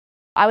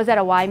I was at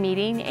a Y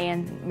meeting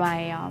and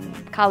my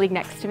colleague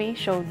next to me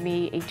showed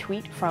me a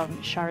tweet from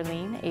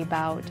Charlene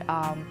about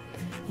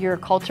your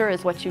culture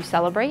is what you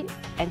celebrate,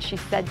 and she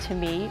said to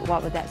me,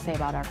 what would that say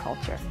about our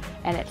culture?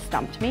 And it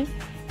stumped me,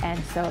 and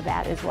so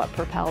that is what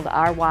propelled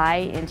our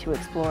Y into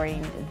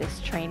exploring this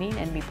training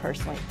and me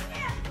personally.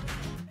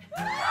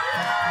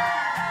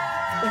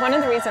 One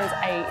of the reasons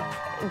I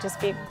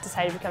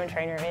decided to become a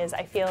trainer is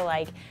I feel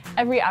like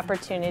every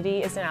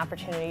opportunity is an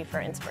opportunity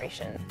for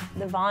inspiration.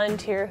 The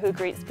volunteer who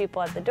greets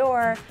people at the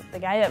door, the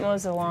guy that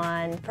mows the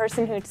lawn, the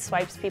person who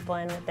swipes people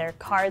in with their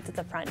cards at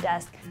the front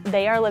desk,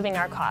 they are living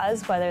our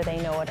cause whether they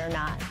know it or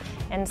not.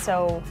 And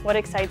so what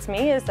excites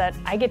me is that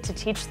I get to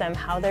teach them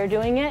how they're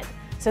doing it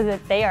so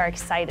that they are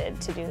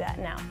excited to do that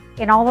now.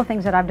 In all the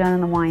things that I've done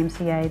in the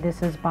YMCA,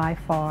 this is by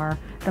far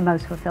the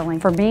most fulfilling.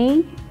 For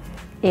me,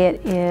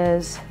 it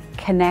is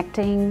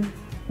connecting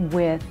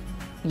with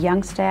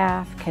young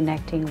staff,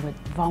 connecting with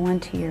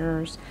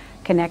volunteers,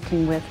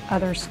 connecting with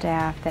other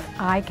staff that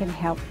I can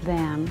help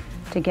them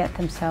to get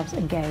themselves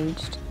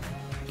engaged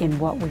in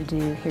what we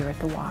do here at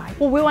the Y.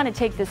 Well, we want to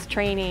take this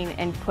training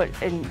and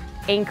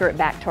anchor it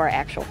back to our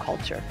actual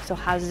culture. So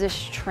how does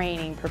this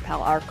training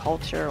propel our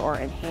culture or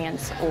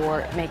enhance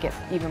or make it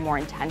even more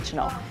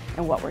intentional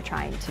in what we're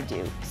trying to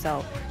do?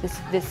 So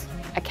this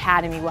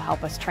academy will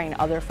help us train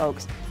other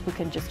folks who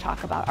can just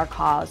talk about our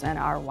cause and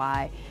our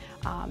why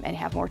and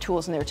have more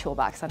tools in their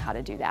toolbox on how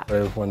to do that. It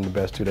was one of the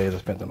best 2 days I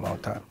spent in a long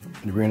time.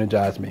 It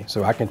re-energized me.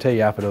 So I can tell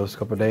you after those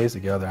couple of days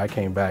together, I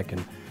came back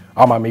and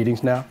all my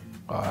meetings now,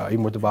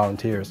 even with the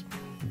volunteers,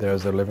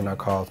 there's a living our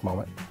cause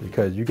moment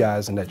because you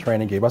guys in that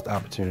training gave us the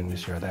opportunity to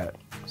share that.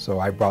 So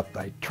I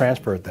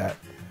transferred that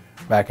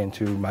back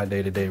into my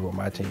day-to-day with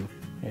my team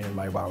and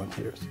my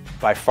volunteers.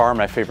 By far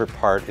my favorite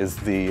part is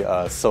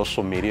the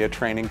social media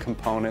training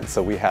component.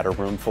 So we had a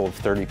room full of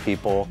 30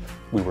 people.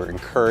 We were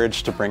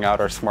encouraged to bring out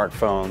our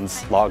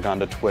smartphones, log on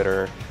to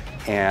Twitter,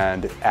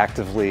 and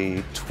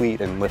actively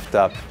tweet and lift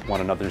up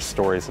one another's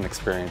stories and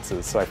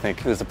experiences. So I think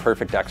it was a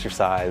perfect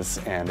exercise,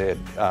 and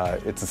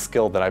it's a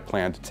skill that I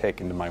plan to take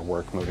into my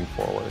work moving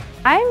forward.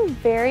 I'm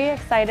very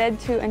excited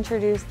to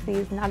introduce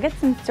these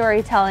nuggets and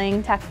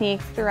storytelling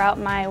techniques throughout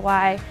my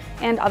Y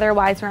and other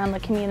Ys around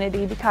the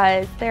community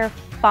because they're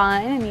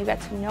fun and you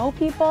get to know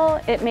people.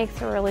 It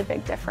makes a really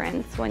big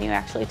difference when you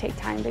actually take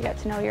time to get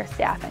to know your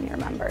staff and your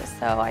members.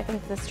 So I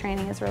think this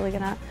training is really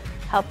going to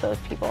help those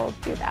people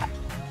do that.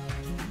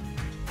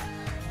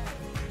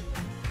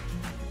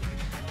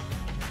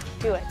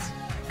 Do it.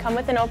 Come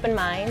with an open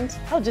mind.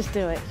 Oh, just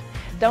do it.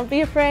 Don't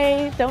be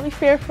afraid, don't be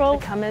fearful.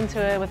 Come into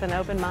it with an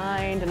open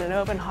mind and an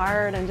open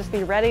heart and just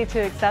be ready to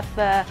accept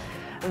the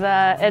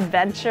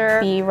adventure.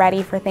 Be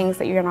ready for things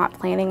that you're not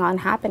planning on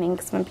happening,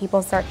 because when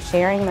people start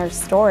sharing their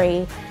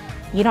story,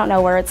 you don't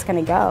know where it's going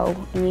to go,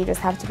 and you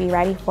just have to be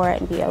ready for it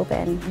and be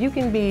open. You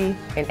can be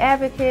an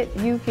advocate,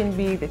 you can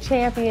be the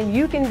champion,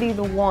 you can be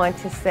the one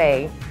to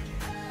say,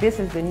 this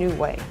is the new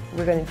way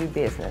we're going to do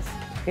business.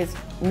 It's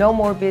no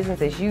more business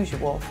as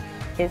usual.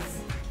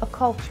 It's a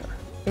culture.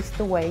 It's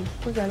the way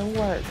we're going to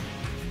work.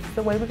 It's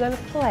the way we're going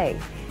to play.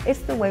 It's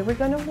the way we're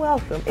going to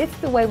welcome. It's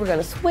the way we're going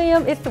to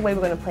swim. It's the way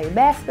we're going to play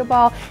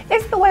basketball.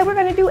 It's the way we're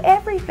going to do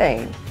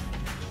everything.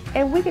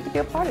 And we get to be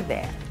a part of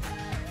that.